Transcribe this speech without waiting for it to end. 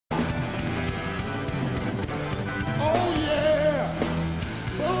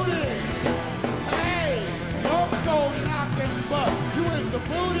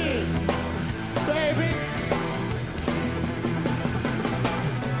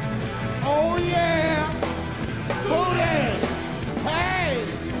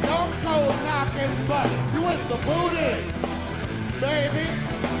butt. You with the booty, baby.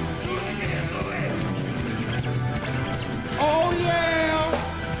 Oh yeah,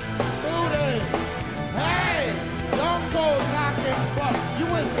 booty. Hey, don't go knocking butt. You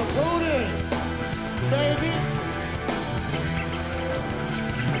with the booty, baby.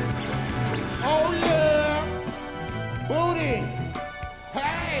 Oh yeah, booty.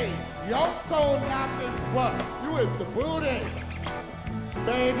 Hey, Yoko knocking butt. You with the booty,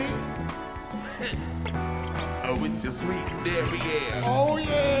 baby. Oh, with your sweet derriere. Oh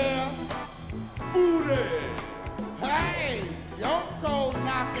yeah, booty. Hey, Yoko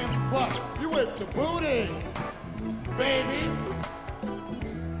knocking butt. You with the booty, baby.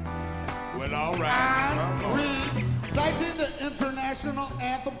 Well, all right. I'm reciting the international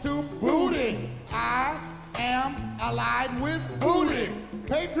anthem to booty. I am allied with booty.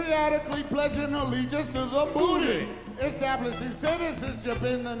 Patriotically pledging allegiance to the booty. Establishing citizenship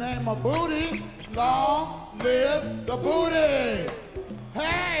in the name of booty. Long live the booty.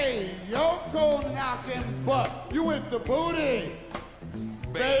 Hey, Yoko knocking butt. You with the booty,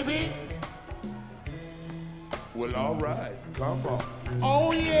 baby. Well, all right. Come on.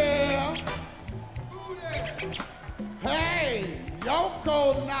 Oh yeah. Hey,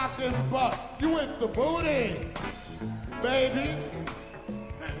 Yoko knocking butt. You with the booty, baby.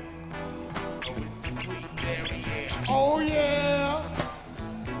 Oh yeah.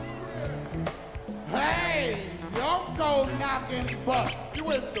 Hey, Yoko knocking butt. You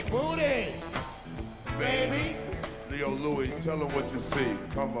with the booty, baby. Leo Louie, tell them what you see.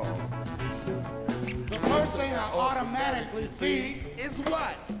 Come on. The first thing I automatically see is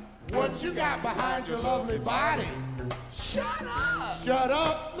what? What you got behind your lovely body. Shut up. Shut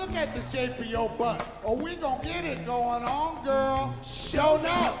up. Look at the shape of your butt. Oh, we gonna get it going on, girl.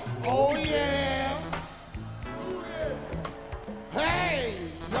 Sho-nuff. Oh, yeah. Hey,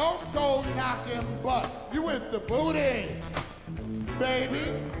 don't go knocking butt. You with the booty,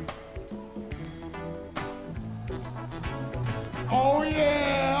 baby. Oh,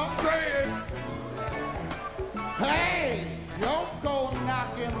 yeah. Say it. Hey, don't go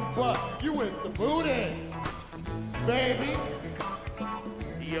knocking butt. You with the booty, baby.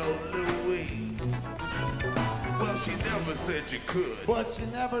 Yo, Louie. Well, she never said you could. But she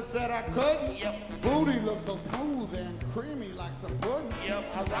never said I couldn't. Yep. Booty looks so smooth and creamy like some pudding. Yep.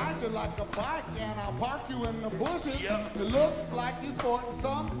 I ride you like a bike and I'll park you in the bushes. Yep. It looks like you're sporting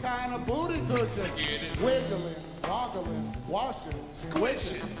some kind of booty cushion. Get it. Wiggling, wobbling, squashin,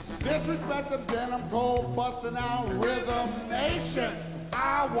 Squishin. Disrespect the denim cold busting out rhythm nation.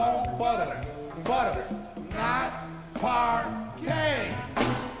 I want butter, butter, not parquet.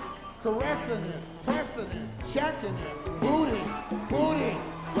 Caressing it, pressing it, checking it, booty, booty,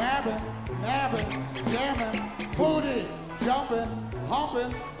 grabbing, nabbing, jamming, booty, jumping,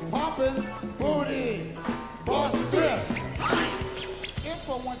 humping, pumping, booty, bust this. If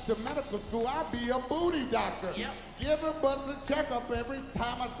I went to medical school, I'd be a booty doctor. Yep. Giving butts a checkup every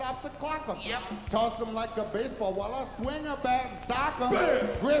time I stop to clock them. Yep. Toss them like a baseball while I swing a bat and sock them.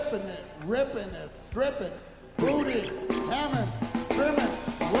 Gripping it, ripping it, stripping, booty, hamming, trimming,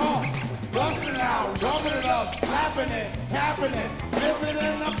 raw, busting it out, rubbing it up, slapping it, tapping it, dip it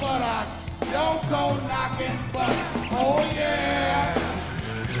in the buttocks, Yoko knocking butt. Oh yeah.